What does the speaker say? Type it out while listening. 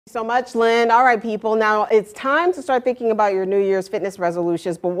So much, Lynn. All right, people. Now it's time to start thinking about your New Year's fitness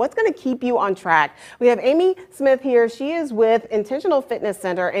resolutions, but what's going to keep you on track? We have Amy Smith here. She is with Intentional Fitness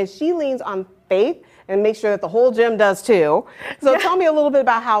Center, and she leans on faith and makes sure that the whole gym does too. So tell me a little bit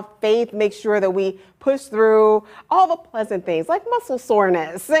about how faith makes sure that we push through all the pleasant things like muscle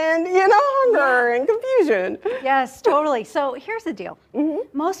soreness and, hunger and confusion. Yes, totally. So here's the deal.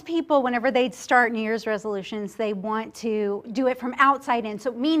 Most people, whenever they start New Year's resolutions, they want to do it from outside in.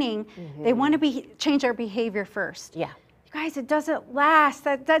 So meaning they want to change their behavior first. Yeah. Guys, it doesn't last.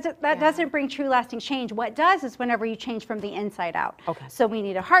 That doesn't bring true lasting change. What does is whenever you change from the inside out. Okay. So we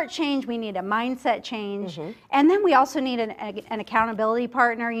need a heart change, we need a mindset change, and then we also need an accountability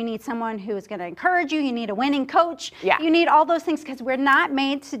partner. You need someone who is going to encourage you. You need a winning coach. Yeah. You need all those things because we're not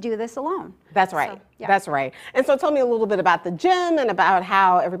made to do this alone. That's right. So, yeah. That's right. And so tell me a little bit about the gym and about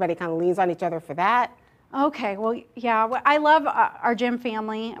how everybody kind of leans on each other for that. Okay, well, yeah, I love our gym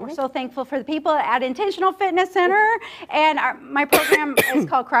family. We're so thankful for the people at Intentional Fitness Center, and my program is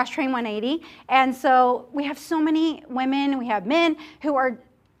called CrossTrain 180. And so we have so many women, we have men who are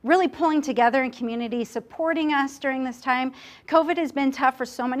really pulling together in community, supporting us during this time. COVID has been tough for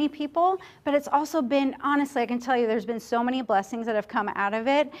so many people, but it's also been, honestly, I can tell you there's been so many blessings that have come out of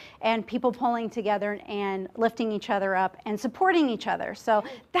it, and people pulling together and lifting each other up and supporting each other. So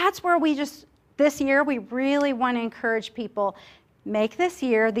that's where this year, we really want to encourage people, make this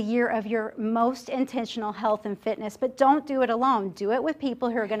year the year of your most intentional health and fitness, but don't do it alone. Do it with people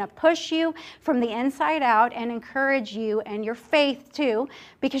who are going to push you from the inside out and encourage you and your faith too,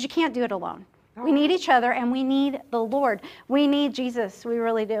 because you can't do it alone. We need each other, and we need the Lord. We need Jesus. We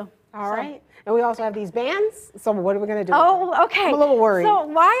really do. All right. And we also have these bands. So what are we going to do? Oh, okay. I'm a little worried. So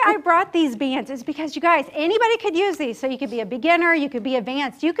why I brought these bands is because, you guys, anybody could use these. So you could be a beginner, you could be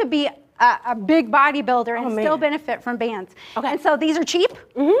advanced, you could be a big bodybuilder and still benefit from bands. Okay. And so these are cheap.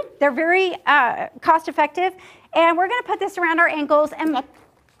 They're very cost effective. And we're going to put this around our ankles. And I'm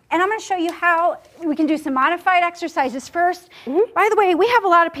going to show you how we can do some modified exercises first. By the way, we have a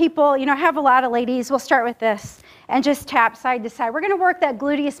lot of people, have a lot of ladies. We'll start with this and just tap side to side. We're going to work that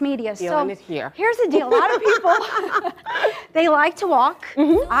gluteus medius. Feeling it here. Here's the deal. A lot of people, they like to walk.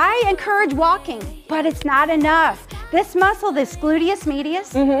 I encourage walking, but it's not enough. This muscle, this gluteus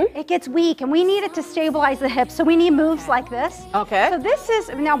medius, it gets weak, and we need it to stabilize the hips. So we need moves like this. Okay. So this is,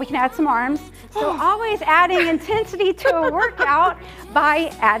 now we can add some arms. So always adding intensity to a workout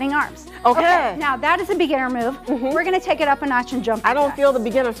by adding arms. Okay. Now that is a beginner move. We're going to take it up a notch and jump. I don't feel the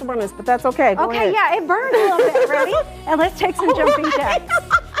beginner soreness, but that's okay. Go ahead. Yeah, it burns a little bit. Ready? And let's take some jumping jacks.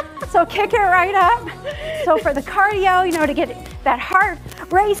 So kick it right up. So for the cardio, to get that heart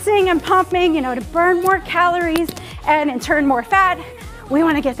racing and pumping, to burn more calories and turn more fat, we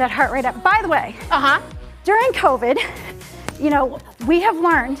want to get that heart rate up. By the way, during COVID, we have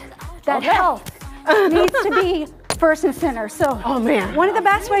learned that health needs to be first and center. So one of the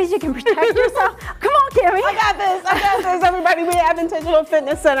best ways you can protect yourself, come on, Kimmy. I got this, everybody. We have Intentional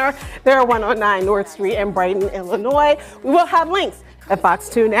Fitness Center. They're 109 North Street in Brighton, Illinois. We will have links at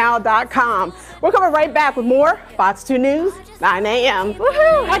fox2now.com. We're coming right back with more Fox 2 News, 9 a.m.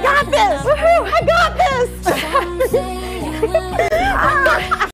 Woohoo! I got this! Woohoo! I got this!